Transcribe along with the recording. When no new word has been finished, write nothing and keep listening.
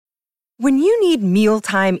When you need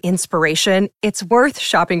mealtime inspiration, it's worth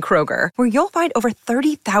shopping Kroger, where you'll find over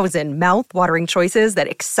 30,000 mouth-watering choices that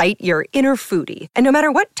excite your inner foodie. And no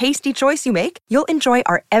matter what tasty choice you make, you'll enjoy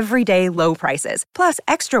our everyday low prices, plus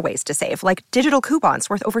extra ways to save, like digital coupons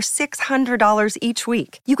worth over $600 each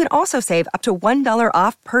week. You can also save up to $1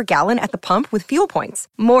 off per gallon at the pump with fuel points.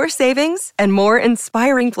 More savings and more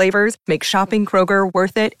inspiring flavors make shopping Kroger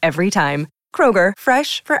worth it every time. Kroger,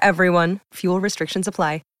 fresh for everyone. Fuel restrictions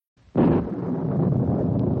apply.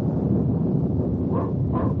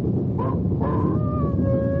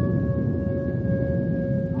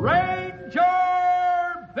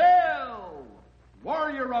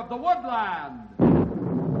 Warrior of the Woodland.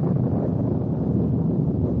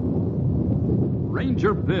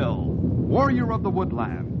 Ranger Bill, warrior of the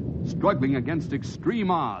woodland, struggling against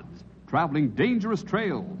extreme odds, traveling dangerous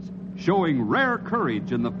trails, showing rare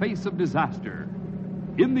courage in the face of disaster.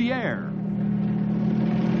 In the air.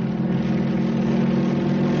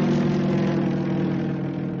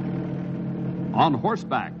 On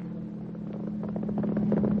horseback.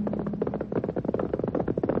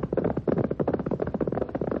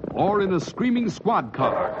 Or in a screaming squad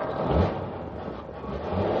car.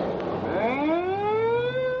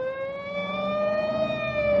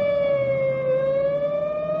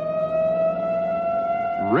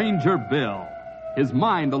 Ranger Bill, his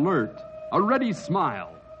mind alert, a ready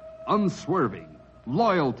smile, unswerving,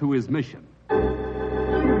 loyal to his mission.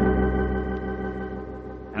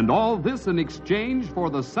 And all this in exchange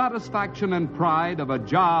for the satisfaction and pride of a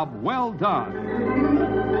job well done.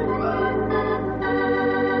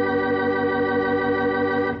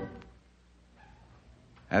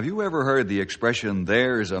 Have you ever heard the expression,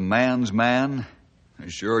 there's a man's man?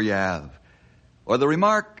 Sure you have. Or the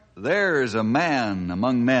remark, there's a man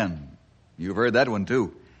among men. You've heard that one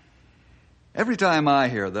too. Every time I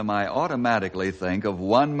hear them, I automatically think of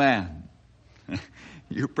one man.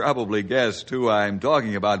 You probably guessed who I'm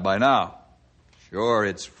talking about by now. Sure,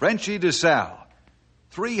 it's Frenchy DeSalle.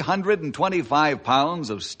 325 pounds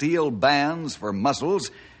of steel bands for muscles.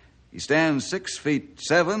 He stands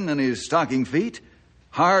 6'7" in his stocking feet.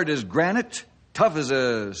 Hard as granite, tough as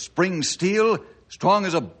a spring steel, strong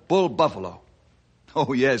as a bull buffalo.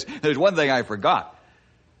 Oh, yes, there's one thing I forgot.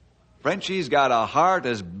 Frenchy's got a heart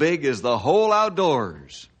as big as the whole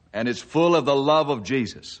outdoors, and it's full of the love of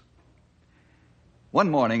Jesus.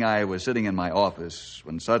 One morning I was sitting in my office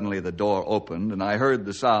when suddenly the door opened and I heard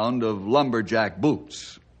the sound of lumberjack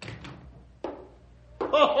boots.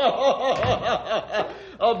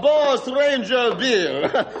 Boss Ranger Bill.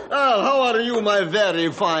 How are you, my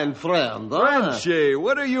very fine friend? Frenchy,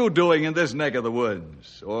 what are you doing in this neck of the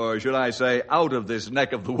woods? Or should I say, out of this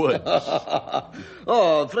neck of the woods?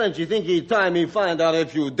 Oh, Frenchy, think it's time he find out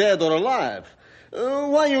if you dead or alive.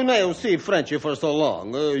 Why you never see Frenchy for so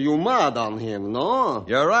long? You mad on him, no?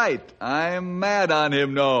 You're right. I'm mad on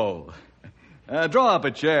him, no. Draw up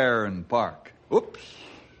a chair and park. Oops.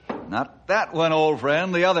 Not that one, old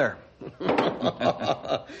friend, the other.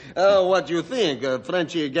 What do you think?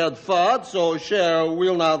 Frenchy got fat, so Cher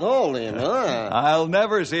will not hold him, huh? I'll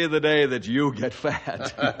never see the day that you get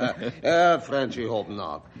fat. Frenchy hope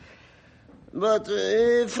not. But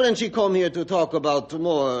Frenchy come here to talk about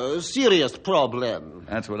more serious problem.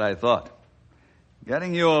 That's what I thought.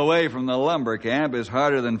 Getting you away from the lumber camp is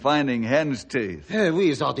harder than finding hen's teeth.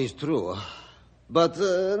 We thought it's true. But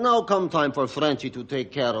now come time for Frenchy to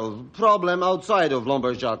take care of problem outside of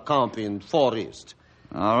lumberjack camp in Forest.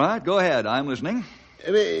 All right, go ahead. I'm listening.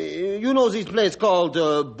 You know this place called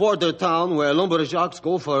Border Town where lumberjacks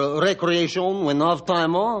go for recreation when have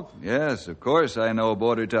time off? Yes, of course I know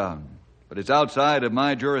Border Town. But it's outside of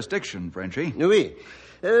my jurisdiction, Frenchy. Oui.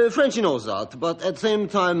 Frenchy knows that, but at the same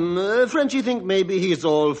time, Frenchy think maybe his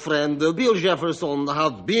old friend Bill Jefferson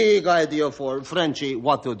have big idea for Frenchy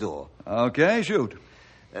what to do. Okay, shoot.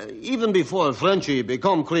 Even before Frenchy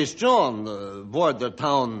become Christian, Border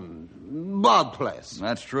Town, bad place.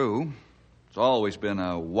 That's true. It's always been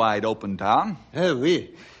a wide open town.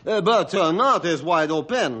 Oui. But not as wide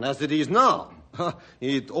open as it is now.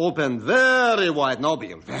 It opened very wide now,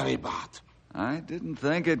 Bill, very bad. I didn't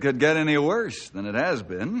think it could get any worse than it has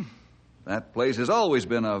been. That place has always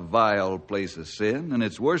been a vile place of sin in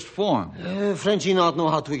its worst form. Frenchy not know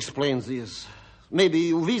how to explain this. Maybe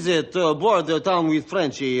you visit Border Town with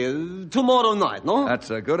Frenchy tomorrow night, no? That's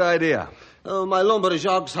a good idea. My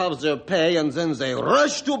lumberjacks have their pay, and then they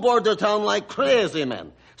rush to Border Town like crazy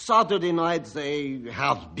men. Saturday night, they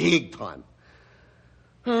have big time.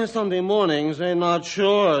 Sunday mornings, they're not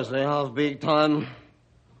sure they have big time.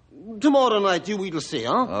 Tomorrow night, you will see,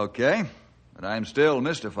 huh? Okay, but I'm still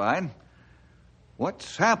mystified.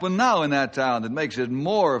 What's happened now in that town that makes it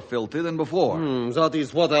more filthy than before? That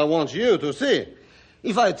is what I want you to see.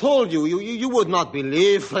 If I told you, you would not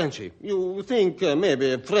believe Frenchy. You think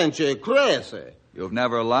maybe Frenchy crazy. You've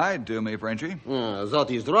never lied to me, Frenchy. That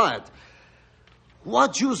is right.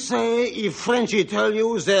 What you say if Frenchy tell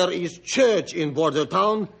you there is church in Border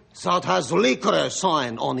Town that has liquor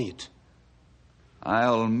sign on it?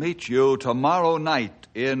 I'll meet you tomorrow night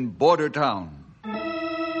in Border Town.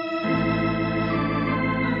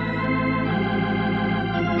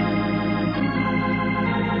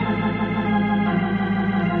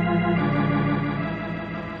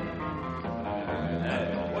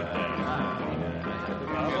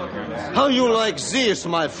 How you like this,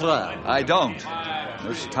 my friend? I don't.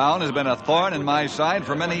 This town has been a thorn in my side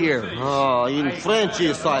for many years. In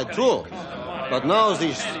Frenchy's side, too. But now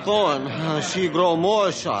this thorn, she grow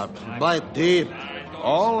more sharp, bite deep.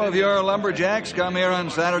 All of your lumberjacks come here on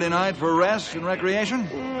Saturday night for rest and recreation?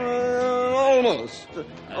 Almost.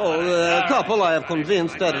 A couple I have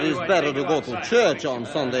convinced that it is better to go to church on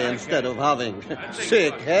Sunday instead of having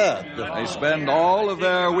sick head. They spend all of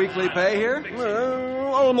their weekly pay here?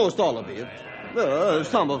 Almost all of it.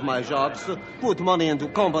 Some of my jobs put money into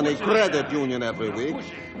company credit union every week,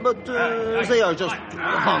 but they are just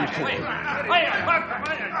handful.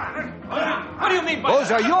 What do you mean by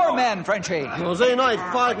Those are your men, Frenchy. They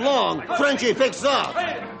not fight long. Frenchy fix up.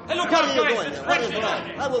 Hey, look What out, are you guys. doing? What is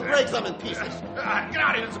wrong? I will break them in pieces. Get out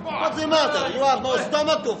of here, it's a boss. What's the matter? You have no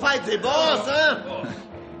stomach to fight the boss, huh?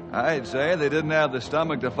 I'd say they didn't have the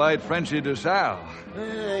stomach to fight Frenchy Dussal.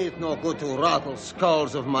 It's no good to rattle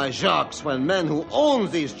skulls of my jocks when men who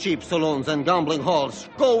own these cheap saloons and gambling halls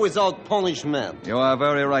go without punishment. You are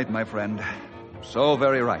very right, my friend. So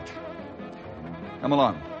very right. Come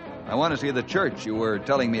along. I want to see the church you were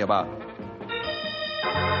telling me about.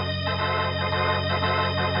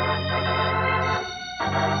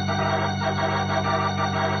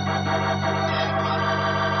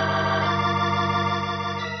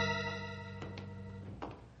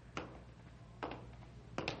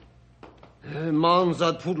 Man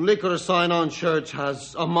that put liquor sign on church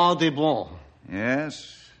has a mardi blanc.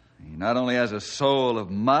 Yes. He not only has a soul of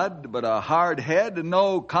mud, but a hard head and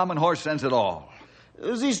no common horse sense at all.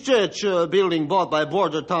 This church building bought by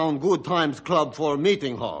Border Town Good Times Club for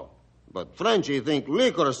meeting hall. But Frenchy think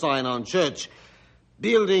liquor sign on church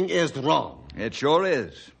building is wrong. It sure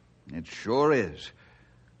is. It sure is.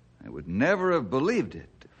 I would never have believed it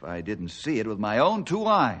if I didn't see it with my own two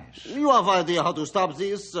eyes. You have idea how to stop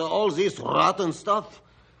this, all this rotten stuff?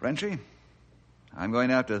 Frenchy, I'm going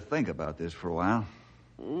to have to think about this for a while.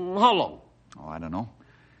 How long? Oh, I don't know.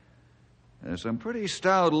 There's some pretty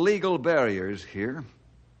stout legal barriers here.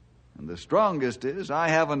 And the strongest is I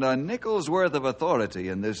haven't a nickel's worth of authority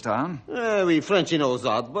in this town. We Frenchy knows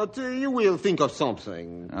that, but you will think of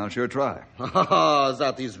something. I'll sure try.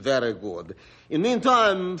 That is very good. In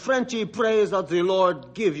meantime, Frenchy prays that the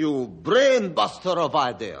Lord give you brain buster of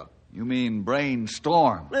idea. You mean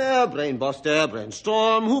brainstorm? Brain buster,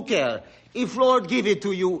 brainstorm, who care? If Lord give it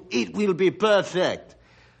to you, it will be perfect.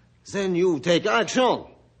 Then you take action.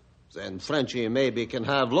 Then Frenchy maybe can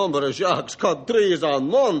have lumberjacks cut trees on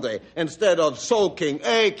Monday instead of soaking,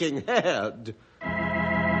 aching head.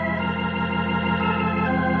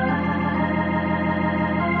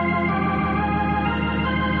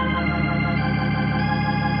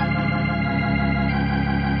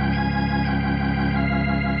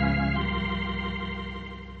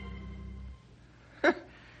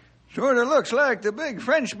 Sort of looks like the big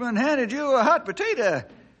Frenchman handed you a hot potato.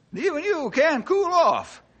 Even you can't cool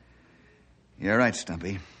off. You're right,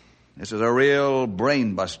 Stumpy. This is a real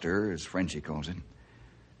brain buster, as Frenchy calls it.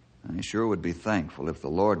 I sure would be thankful if the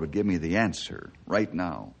Lord would give me the answer right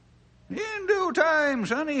now. In due time,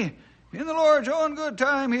 sonny. In the Lord's own good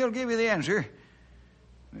time, he'll give you the answer.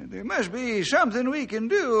 There must be something we can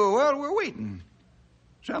do while we're waiting.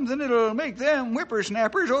 Something that'll make them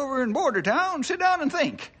whippersnappers over in Border Town sit down and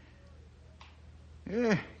think.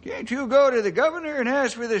 Can't you go to the governor and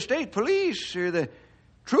ask for the state police or the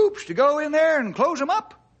troops to go in there and close them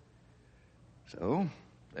up? So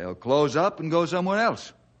they'll close up and go somewhere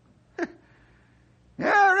else. Yeah,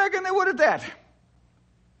 I reckon they would at that. At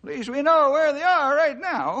least we know where they are right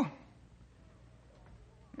now.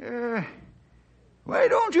 Why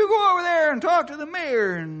don't you go over there and talk to the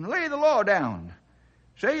mayor and lay the law down?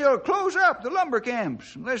 Say you'll close up the lumber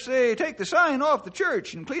camps unless they take the sign off the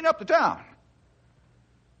church and clean up the town.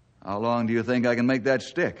 How long do you think I can make that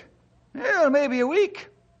stick? Well, maybe a week.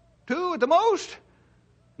 2 at the most.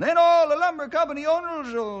 Then all the lumber company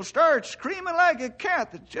owners will start screaming like a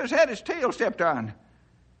cat that just had its tail stepped on.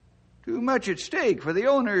 Too much at stake for the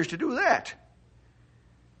owners to do that.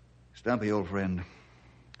 Stumpy, old friend,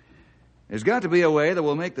 there's got to be a way that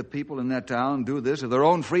will make the people in that town do this of their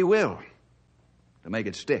own free will to make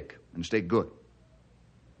it stick and stick good.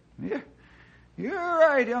 Yeah, you're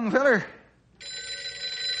right, young feller.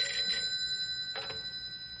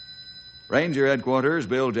 Ranger Headquarters,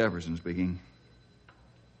 Bill Jefferson speaking.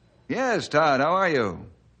 Yes, Todd, how are you?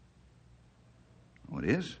 Oh, it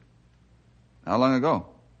is? How long ago?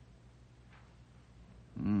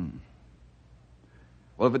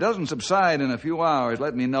 Well, if it doesn't subside in a few hours,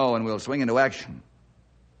 let me know and we'll swing into action.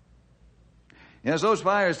 Yes, those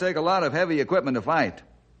fires take a lot of heavy equipment to fight.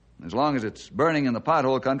 As long as it's burning in the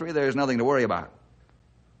pothole country, there's nothing to worry about.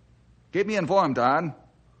 Keep me informed, Todd.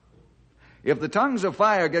 If the tongues of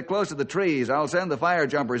fire get close to the trees, I'll send the fire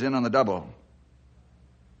jumpers in on the double.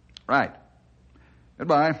 Right.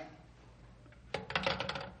 Goodbye.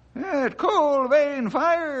 That cold vein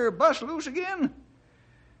fire bust loose again?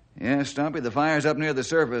 Yes, Stumpy, the fire's up near the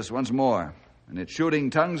surface once more, and it's shooting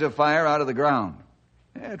tongues of fire out of the ground.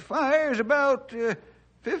 That fire's about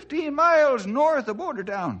 15 miles north of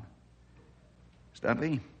Bordertown.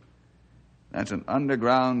 Stumpy, that's an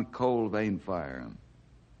underground coal vein fire.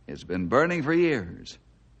 It's been burning for years,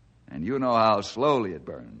 and you know how slowly it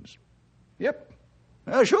burns. Yep,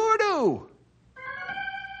 I sure do.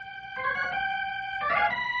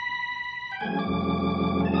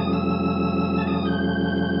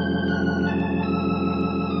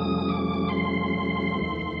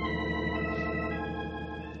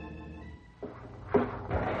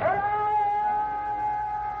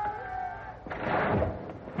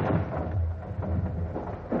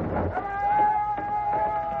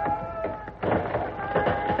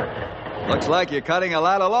 Looks like you're cutting a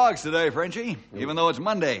lot of logs today, Frenchie, even though it's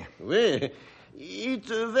Monday. Oui. It's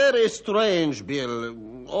very strange,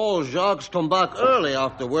 Bill. All Jacques come back early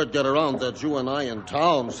after word get around that you and I in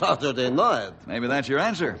town Saturday night. Maybe that's your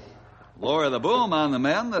answer. Lower the boom on the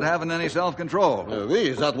men that haven't any self-control.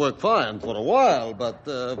 Oui, that worked fine for a while, but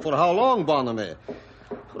for how long, Bonamy?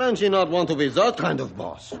 Frenchy not want to be that kind of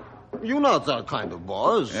boss. You not that kind of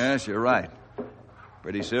boss. Yes, you're right.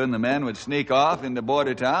 Pretty soon the men would sneak off into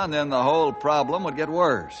Bordertown, then the whole problem would get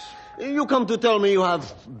worse. You come to tell me you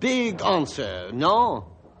have big answer, no?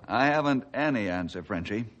 I haven't any answer,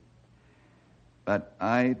 Frenchie. But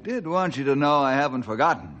I did want you to know I haven't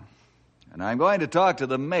forgotten. And I'm going to talk to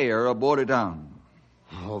the mayor of Bordertown.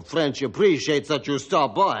 Oh, French appreciates that you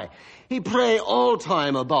stop by. He pray all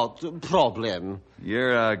time about problem.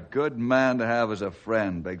 You're a good man to have as a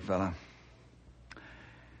friend, big fella.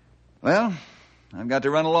 Well, I've got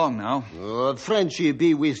to run along now. Frenchy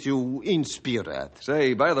be with you in spirit.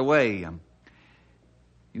 Say, by the way,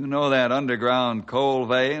 you know that underground coal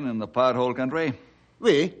vein in the pothole country?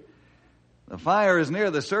 Oui. The fire is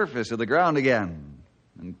near the surface of the ground again,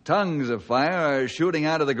 and tongues of fire are shooting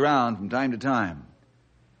out of the ground from time to time.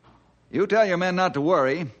 You tell your men not to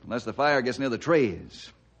worry unless the fire gets near the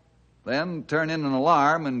trees. Then turn in an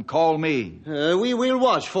alarm and call me. We will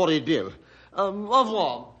watch for it, Bill. Au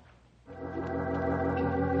revoir.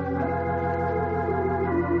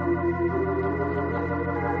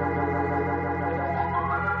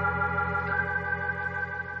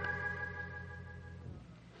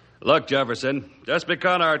 Look, Jefferson, just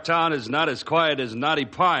because our town is not as quiet as Knotty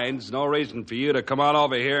Pines, no reason for you to come on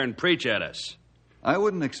over here and preach at us. I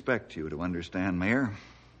wouldn't expect you to understand, Mayor.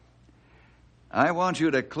 I want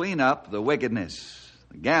you to clean up the wickedness,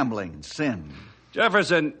 the gambling and sin.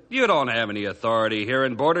 Jefferson, you don't have any authority here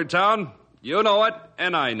in Bordertown. You know it,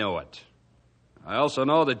 and I know it. I also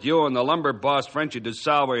know that you and the lumber boss, Frenchy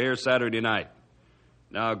DeSalle, were here Saturday night.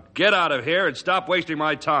 Now get out of here and stop wasting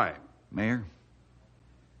my time. Mayor,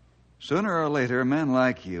 sooner or later, men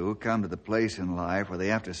like you come to the place in life where they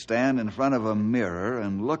have to stand in front of a mirror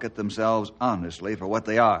and look at themselves honestly for what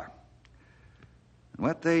they are.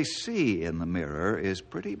 What they see in the mirror is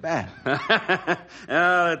pretty bad. Oh,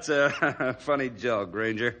 that's a funny joke,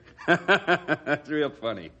 Ranger. That's real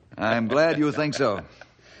funny. I'm glad you think so.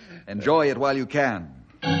 Enjoy it while you can.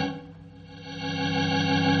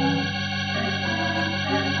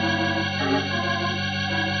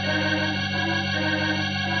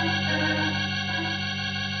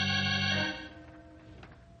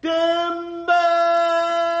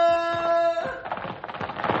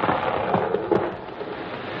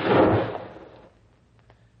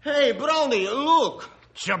 Hey, Brownie, look.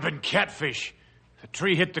 Jumping catfish. The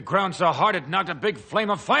tree hit the ground so hard it knocked a big flame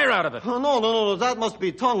of fire out of it. Oh, no. That must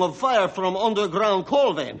be tongue of fire from underground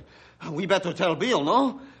coal vein. We better tell Bill,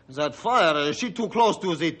 no? That fire, she too close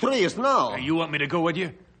to the trees now. You want me to go with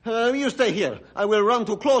you? You stay here. I will run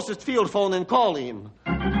to closest field phone and call him.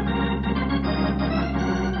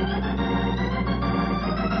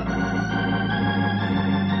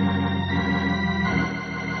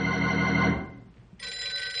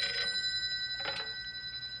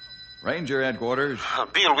 Ranger headquarters.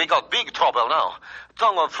 Bill, we got big trouble now.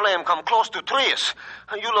 Tongue of flame come close to trees.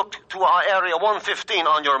 You looked to our area 115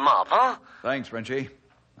 on your map, huh? Thanks, Frenchie.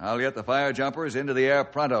 I'll get the fire jumpers into the air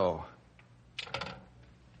pronto.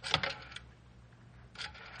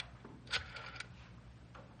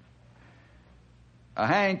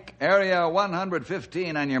 Hank, area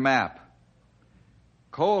 115 on your map.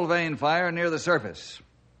 Coal vein fire near the surface.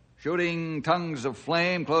 Shooting tongues of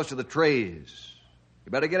flame close to the trees.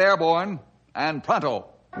 You better get airborne, and pronto.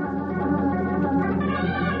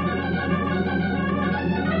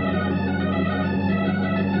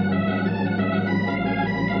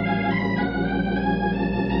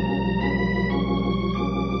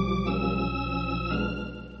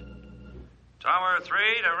 Tower 3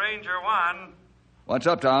 to Ranger 1. What's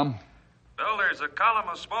up, Tom? Bill, there's a column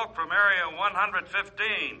of smoke from area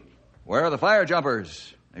 115. Where are the fire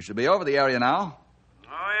jumpers? They should be over the area now.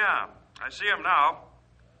 Oh, yeah. I see them now.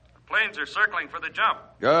 The planes are circling for the jump.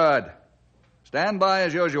 Good. Stand by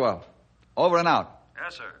as usual. Over and out.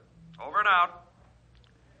 Yes, sir. Over and out.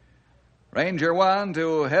 Ranger 1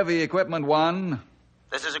 to Heavy Equipment 1.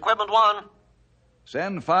 This is Equipment 1.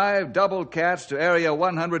 Send 5 double cats to area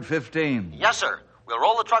 115. Yes, sir. We'll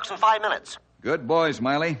roll the trucks in 5 minutes. Good boy,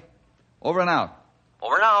 Smiley. Over and out.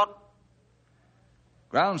 Over and out.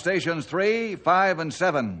 Ground stations 3, 5, and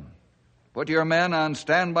 7. Put your men on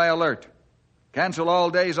standby alert. Cancel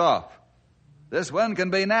all days off. This one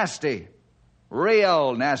can be nasty.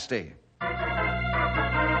 Real nasty.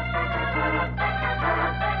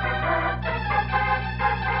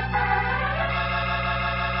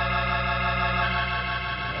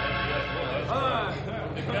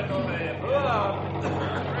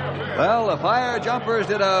 Well, the fire jumpers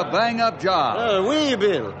did a bang-up job. Oui,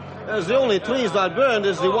 Bill. The only trees that burned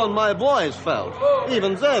is the one my boys felled.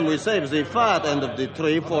 Even then, we saved the fat end of the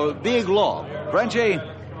tree for big log. Frenchie,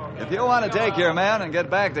 if you want to take your men and get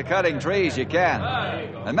back to cutting trees, you can.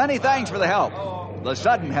 And many thanks for the help. The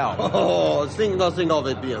sudden help. Oh, think nothing of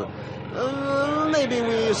it, Bill. Maybe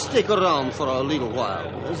we stick around for a little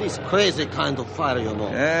while. This crazy kind of fire, you know.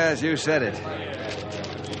 Yes, you said it.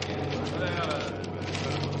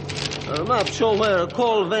 Map show where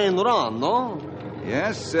coal vein run, no?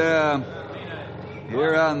 Yes, here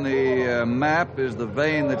on the map is the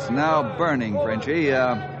vein that's now burning, Frenchie.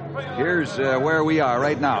 Here's where we are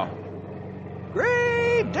right now.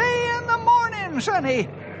 Great day in the morning, Sonny.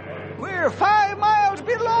 We're 5 miles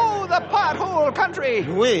below the pothole country.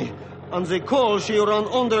 Oui, and the coal she run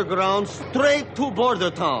underground straight to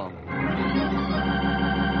border town.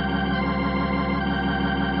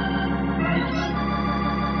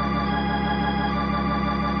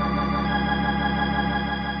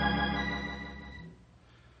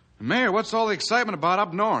 Mayor, what's all the excitement about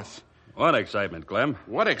up north? What excitement, Clem?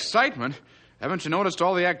 What excitement? Haven't you noticed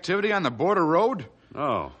all the activity on the border road?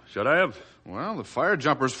 Oh, should I have? Well, the fire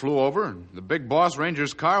jumpers flew over, and the big boss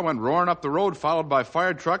ranger's car went roaring up the road, followed by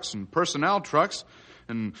fire trucks and personnel trucks.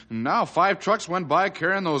 And now 5 trucks went by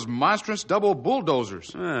carrying those monstrous double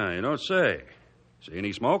bulldozers. You don't say. See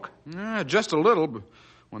any smoke? Just a little, but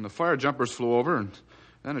when the fire jumpers flew over, and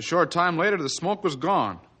then a short time later, the smoke was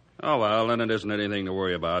gone. Oh, well, then it isn't anything to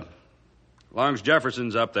worry about. As long as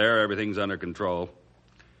Jefferson's up there, everything's under control.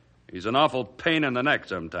 He's an awful pain in the neck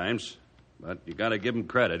sometimes, but you got to give him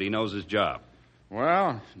credit. He knows his job.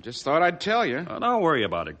 Well, just thought I'd tell you. Oh, don't worry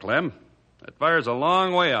about it, Clem. That fire's a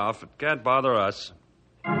long way off. It can't bother us.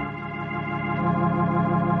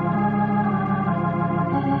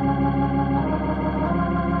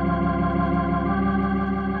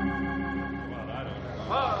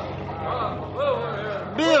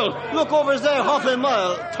 Bill, look over there, half a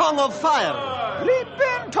mile. Tongue of fire.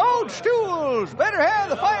 Leaping toadstools. Better have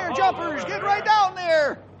the fire jumpers get right down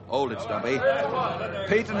there. Hold it, Stumpy.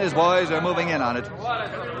 Pete and his boys are moving in on it.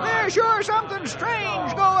 There's sure something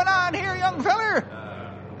strange going on here, young feller.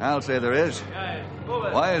 I'll say there is.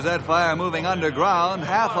 Why is that fire moving underground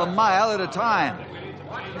half a mile at a time?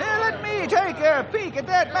 Hey, let me take a peek at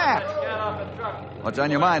that map. What's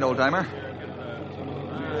on your mind, old-timer?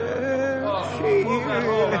 See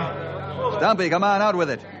here. Stumpy, come on, out with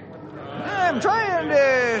it. I'm trying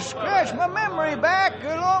to scratch my memory back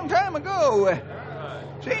a long time ago.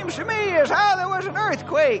 Seems to me as how there was an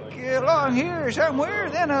earthquake along here somewhere,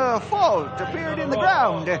 then a fault appeared in the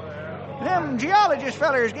ground. Them geologist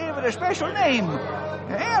fellers gave it a special name.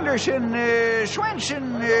 Anderson,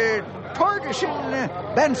 Swenson,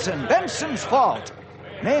 Torgerson, Benson. Benson's Fault.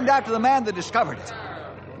 Named after the man that discovered it.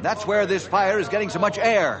 That's where this fire is getting so much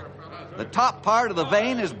air. The top part of the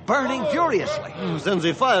vein is burning furiously. Then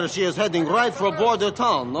the fire, she is heading right for border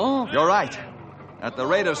town, no? You're right. At the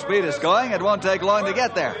rate of speed it's going, it won't take long to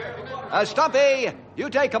get there. Stumpy, you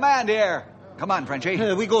take command here. Come on,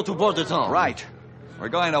 Frenchie. We go to border town. Right. We're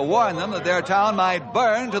going to warn them that their town might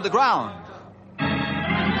burn to the ground.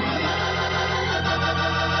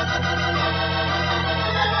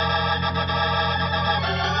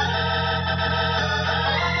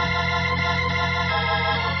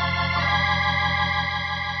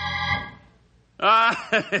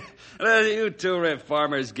 You two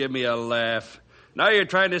reformers give me a laugh. Now you're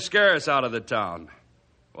trying to scare us out of the town.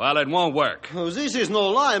 Well, it won't work. This is no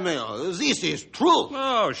lie, Mayor. This is truth.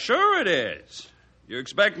 Oh, sure it is. You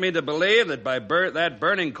expect me to believe that that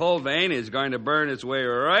burning coal vein is going to burn its way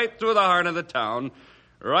right through the heart of the town,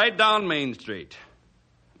 right down Main Street.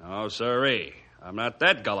 No, sirree. I'm not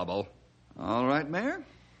that gullible. All right, Mayor.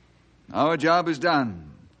 Our job is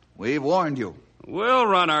done. We've warned you. We'll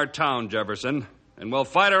run our town, Jefferson, and we'll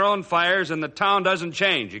fight our own fires, and the town doesn't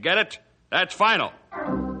change. You get it? That's final.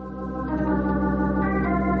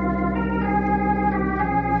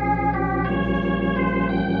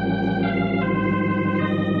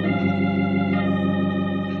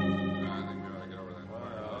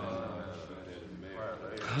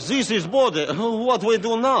 This is border. What we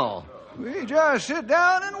do now? We just sit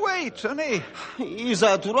down and wait, sonny. Is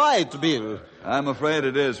that right, Bill? I'm afraid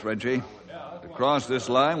it is, Frenchie. To cross this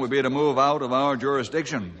line would be to move out of our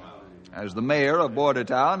jurisdiction, as the mayor of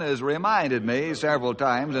Bordertown has reminded me several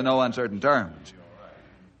times in no uncertain terms.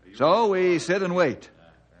 So we sit and wait.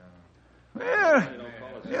 Well,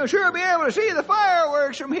 you'll sure be able to see the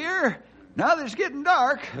fireworks from here, now that it's getting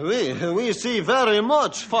dark. We see very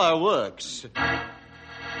much fireworks.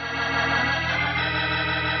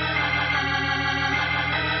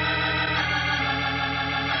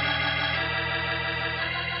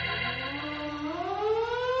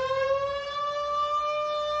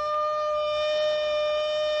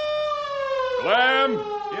 Clem!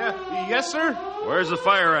 Yes, sir? Where's the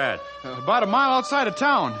fire at? About a mile outside of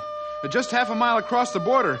town. Just half a mile across the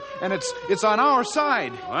border, and it's on our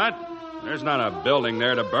side. What? There's not a building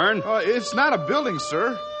there to burn. It's not a building,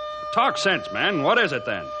 sir. Talk sense, man. What is it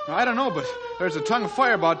then? I don't know, but there's a tongue of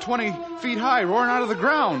fire about 20 feet high roaring out of the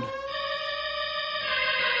ground.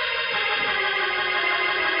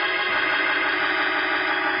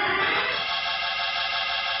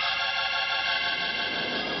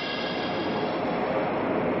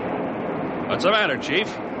 What's the matter, Chief?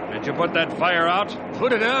 Did you put that fire out?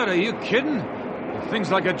 Put it out? Are you kidding? The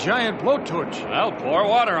thing's like a giant blowtorch. Well, pour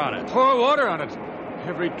water on it. Pour water on it.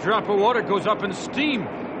 Every drop of water goes up in steam.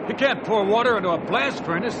 You can't pour water into a blast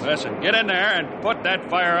furnace. Listen, get in there and put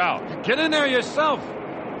that fire out. Get in there yourself.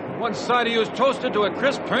 One side of you is toasted to a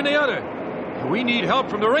crisp, turn the other. We need help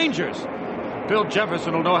from the Rangers. Bill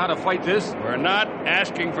Jefferson will know how to fight this. We're not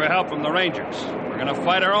asking for help from the Rangers. We're going to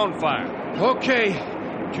fight our own fire. Okay.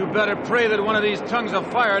 You better pray that one of these tongues of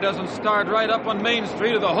fire doesn't start right up on Main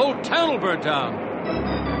Street or the whole town will burn down.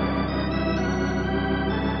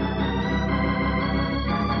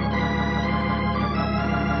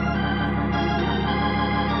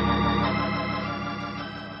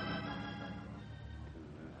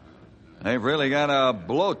 They've really got a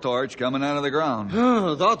blowtorch coming out of the ground.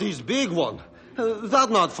 That is big one. That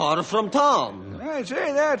not far from town. I'd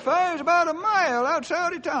say that fire's about a mile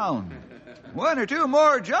outside of town. One or two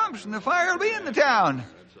more jumps and the fire will be in the town.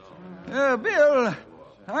 Bill,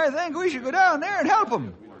 I think we should go down there and help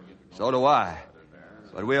them. So do I.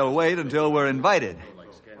 But we'll wait until we're invited.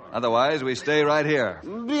 Otherwise, we stay right here.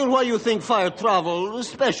 Bill, why you think fire travel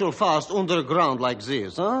special fast underground like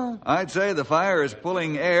this, huh? I'd say the fire is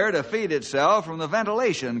pulling air to feed itself from the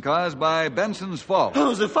ventilation caused by Benson's fault.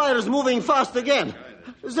 Oh, the fire is moving fast again.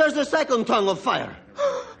 There's a second tongue of fire.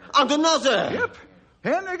 And another. Yep.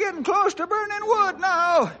 And they're getting close to burning wood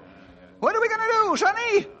now. What are we going to do,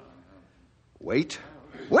 Sonny? Wait.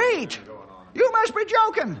 Wait! You must be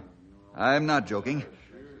joking. I'm not joking.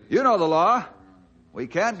 You know the law. We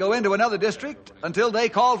can't go into another district until they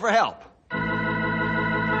call for help.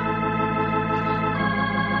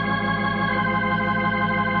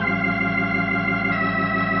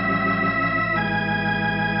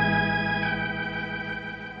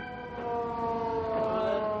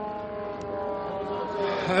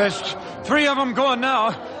 There's 3 of them going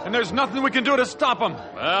now, and there's nothing we can do to stop them.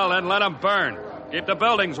 Well, then let them burn. Keep the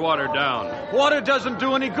buildings watered down. Water doesn't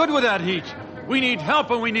do any good with that heat. We need help,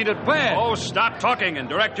 and we need it bad. Oh, stop talking and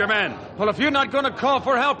direct your men. Well, if you're not going to call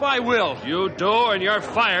for help, I will. You do, and you're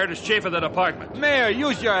fired as chief of the department. Mayor,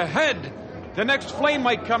 use your head. The next flame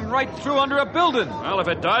might come right through under a building. Well, if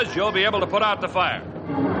it does, you'll be able to put out the fire.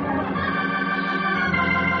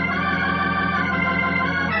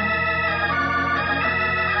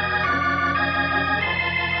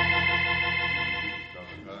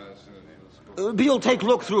 Bill, take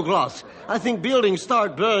look through glass. I think buildings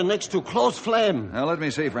start burn next to close flame. Now, let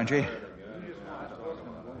me see, Frenchie.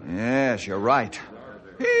 Yes, you're right.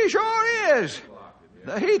 He sure is.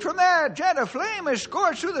 The heat from that jet of flame has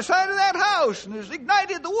scorched through the side of that house and has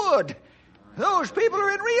ignited the wood. Those people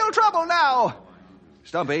are in real trouble now.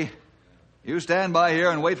 Stumpy, you stand by here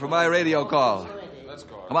and wait for my radio call.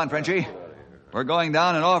 Come on, Frenchie. We're going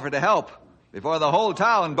down and offer to help before the whole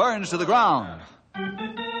town burns to the ground.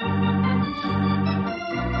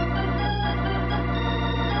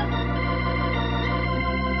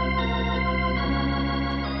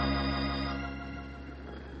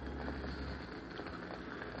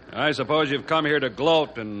 I suppose you've come here to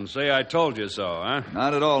gloat and say I told you so, huh?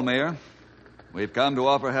 Not at all, Mayor. We've come to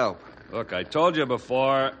offer help. Look, I told you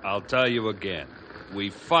before, I'll tell you again. We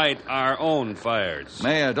fight our own fires.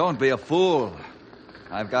 Mayor, don't be a fool.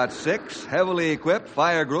 I've got 6 heavily equipped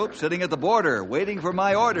fire groups sitting at the border, waiting for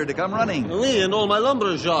my order to come running. Me and all my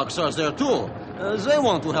lumberjacks are there, too. They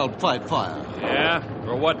want to help fight fire. Yeah?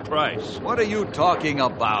 For what price? What are you talking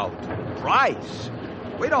about? Price?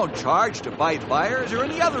 We don't charge to fight fires or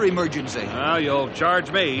any other emergency. Well, you'll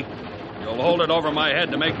charge me. You'll hold it over my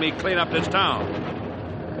head to make me clean up this town.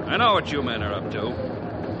 I know what you men are up to.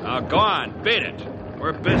 Now, go on, beat it.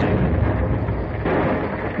 We're busy.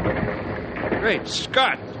 Great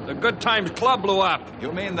Scott! The Good Times Club blew up.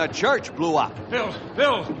 You mean the church blew up?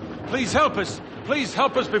 Bill, please help us. Please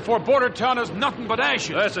help us before Bordertown is nothing but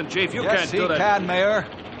ashes. Listen, Chief, you yes, can't do that. Yes, he can, Mayor.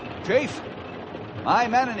 Chief, my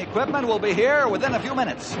men and equipment will be here within a few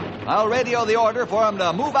minutes. I'll radio the order for them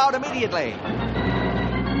to move out immediately.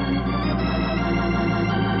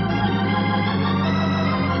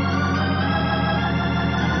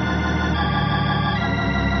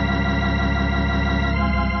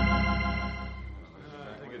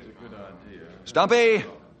 Stumpy,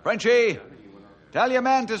 Frenchie, tell your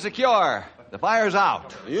men to secure. The fire's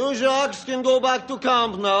out. You jocks can go back to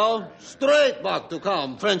camp now. Straight back to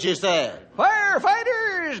camp, Frenchie said.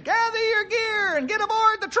 Firefighters, gather your gear and get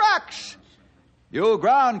aboard the trucks. You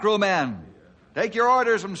ground crew men, take your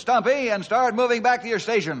orders from Stumpy and start moving back to your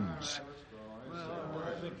stations.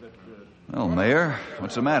 Well, Mayor,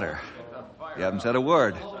 what's the matter? You haven't said a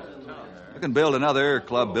word. You can build another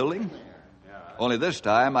club building. Only this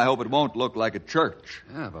time, I hope it won't look like a church.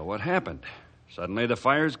 Yeah, but what happened? Suddenly the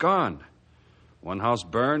fire's gone. One house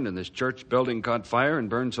burned, and this church building caught fire and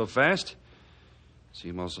burned so fast. It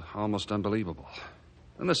seemed almost unbelievable.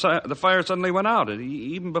 And the fire suddenly went out,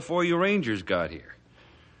 even before you Rangers got here.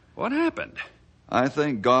 What happened? I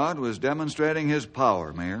think God was demonstrating his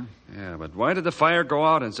power, Mayor. Yeah, but why did the fire go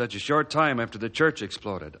out in such a short time after the church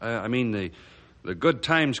exploded? I mean, the Good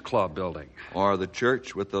Times Club building. Or the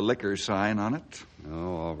church with the liquor sign on it.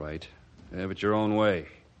 Oh, all right. Have it your own way.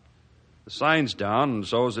 The sign's down, and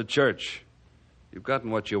so is the church. You've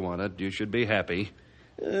gotten what you wanted. You should be happy.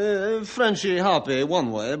 Frenchie happy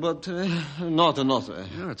one way, but not another.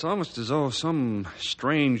 Yeah, it's almost as though some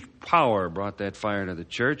strange power brought that fire to the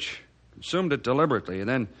church, consumed it deliberately, and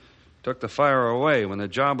then took the fire away when the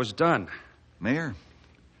job was done. Mayor,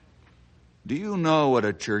 do you know what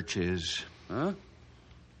a church is? Huh?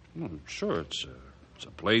 Well, sure, it's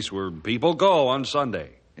a place where people go on Sunday.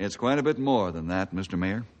 It's quite a bit more than that, Mr.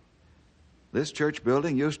 Mayor. This church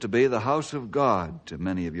building used to be the house of God to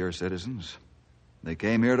many of your citizens. They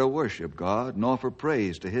came here to worship God and offer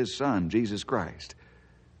praise to his Son, Jesus Christ.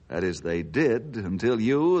 That is, they did until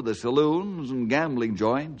you, the saloons and gambling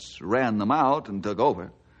joints, ran them out and took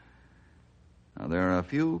over. Now, there are a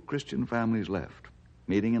few Christian families left,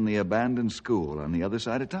 meeting in the abandoned school on the other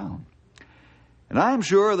side of town. And I'm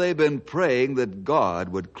sure they've been praying that God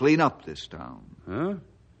would clean up this town. Huh?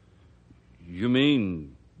 You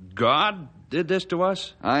mean God did this to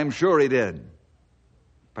us? I'm sure he did.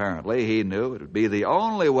 Apparently, he knew it would be the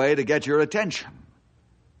only way to get your attention.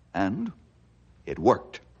 And it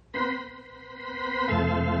worked.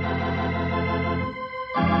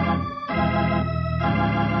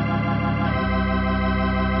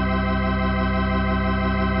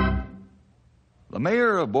 The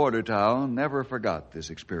mayor of Bordertown never forgot this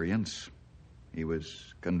experience. He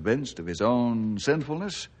was convinced of his own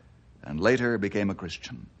sinfulness and later became a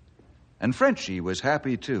Christian. And Frenchie was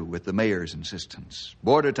happy, too, with the mayor's insistence.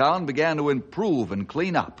 Bordertown began to improve and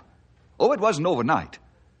clean up. Oh, it wasn't overnight.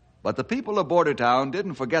 But the people of Bordertown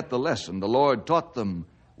didn't forget the lesson the Lord taught them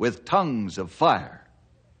with tongues of fire.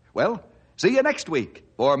 Well, see you next week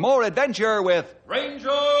for more adventure with Ranger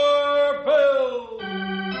Bill!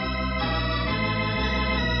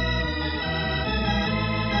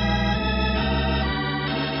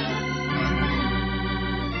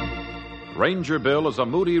 Ranger Bill is a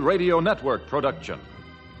Moody Radio Network production.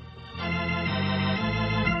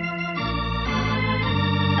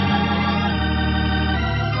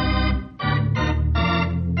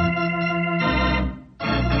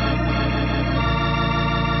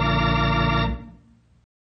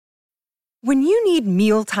 When you need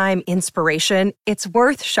mealtime inspiration, it's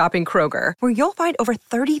worth shopping Kroger, where you'll find over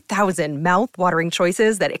 30,000 mouth-watering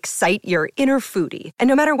choices that excite your inner foodie. And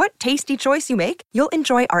no matter what tasty choice you make, you'll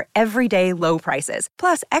enjoy our everyday low prices,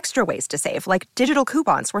 plus extra ways to save, like digital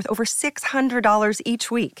coupons worth over $600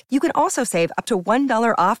 each week. You can also save up to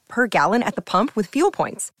 $1 off per gallon at the pump with fuel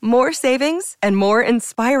points. More savings and more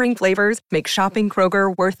inspiring flavors make shopping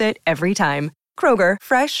Kroger worth it every time. Kroger,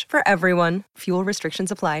 fresh for everyone. Fuel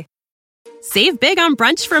restrictions apply. Save big on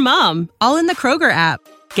brunch for mom, all in the Kroger app.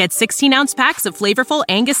 Get 16-ounce packs of flavorful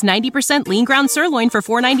Angus 90% lean ground sirloin for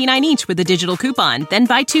 $4.99 each with a digital coupon. Then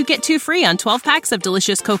buy 2, get 2 free on 12 packs of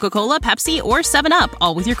delicious Coca-Cola, Pepsi, or 7-Up,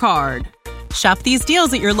 all with your card. Shop these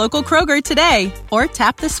deals at your local Kroger today, or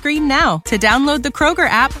tap the screen now to download the Kroger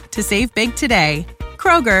app to save big today.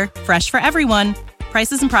 Kroger, fresh for everyone.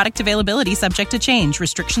 Prices and product availability subject to change.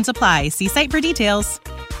 Restrictions apply. See site for details.